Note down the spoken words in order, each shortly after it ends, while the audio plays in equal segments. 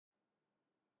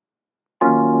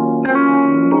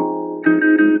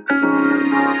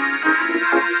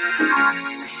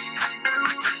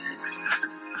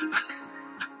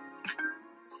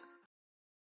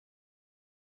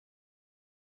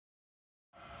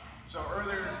So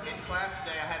earlier in class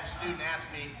today, I had a student ask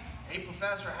me, "Hey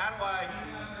professor, how do I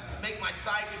make my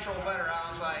side control better?"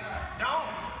 I was like, "Don't,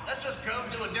 let's just go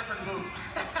do a different move."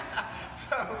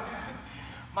 So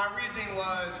my reasoning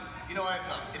was, you know what,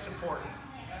 look, it's important.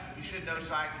 You should know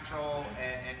side control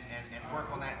and work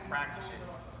on that and practice it.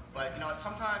 But you know,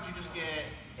 sometimes you just get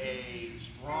a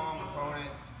strong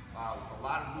opponent with a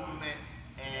lot of movement,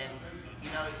 and you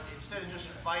know, instead of just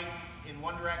fight in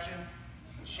one direction,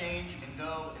 change and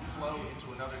go and flow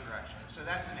into another direction. So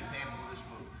that's an example of this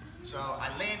move. So I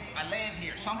land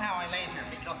here. Somehow I land here.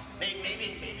 You know,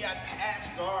 maybe I pass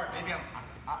guard. Maybe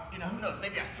you know, who knows?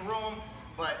 Maybe I throw him,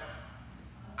 but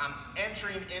I'm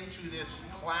entering into this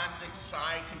classic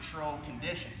side control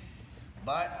condition.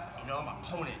 But you know, my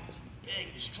opponent is big,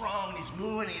 he's strong, he's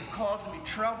moving, he's causing me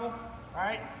trouble. All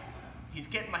right, he's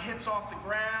getting my hips off the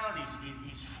ground.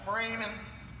 He's framing.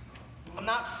 I'm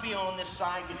not feeling this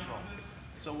side control.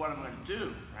 So what I'm going to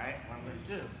do, right? What I'm going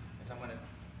to do is I'm going to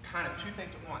kind of two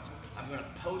things at once. I'm going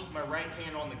to post my right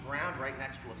hand on the ground right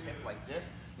next to his hip like this,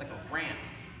 like a ramp.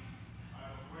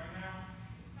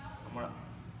 I'm going to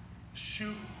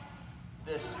shoot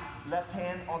this left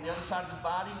hand on the other side of his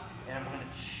body, and I'm going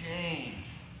to change.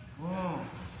 Boom.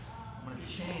 I'm going to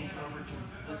change over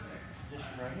to this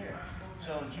position right here.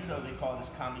 So in Judo they call this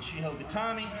Kamishiho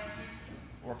Gatami,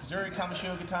 or Kazuri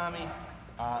Kamishiho Gatami,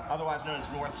 otherwise known as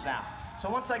north-south. So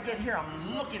once I get here,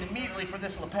 I'm looking immediately for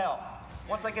this lapel.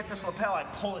 Once I get this lapel, I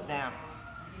pull it down.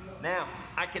 Now,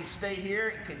 I can stay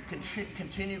here,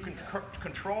 continue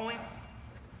controlling,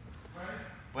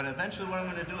 but eventually what I'm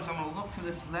going to do is I'm going to look for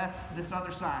this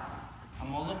other side.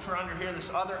 I'm going to look for under here, this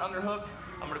other underhook.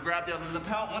 I'm going to grab the other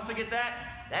lapel. Once I get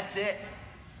that, that's it.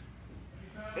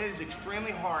 It is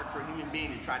extremely hard for a human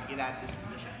being to try to get out of this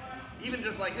position. Even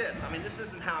just like this. I mean, this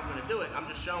isn't how I'm going to do it. I'm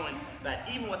just showing that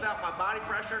even without my body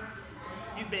pressure,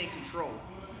 he's being controlled.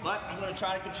 But I'm going to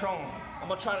try to control him. I'm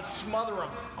going to try to smother him.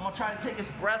 I'm going to try to take his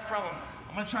breath from him.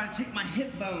 I'm going to try to take my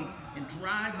hip bone and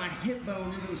drive my hip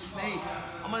bone into his face.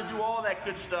 I'm going to do all that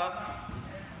good stuff.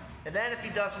 And then if he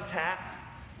doesn't tap,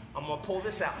 I'm going to pull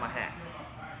this out my hat.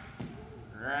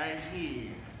 Right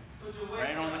here.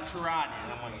 Right on the karate.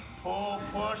 And I'm going to pull,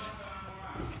 push.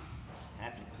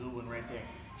 That's a good one right there.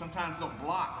 Sometimes they'll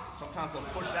block. Sometimes they'll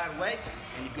push that way,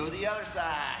 and you go the other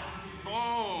side.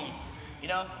 Boom. You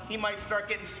know, he might start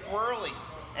getting squirrely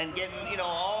and getting, you know,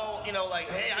 all, you know, like,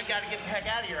 hey, I got to get the heck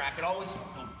out of here. I could always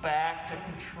go back to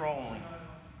controlling.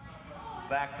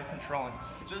 Back to controlling.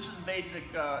 So this is basic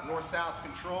north-south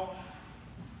control.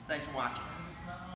 Thanks for watching.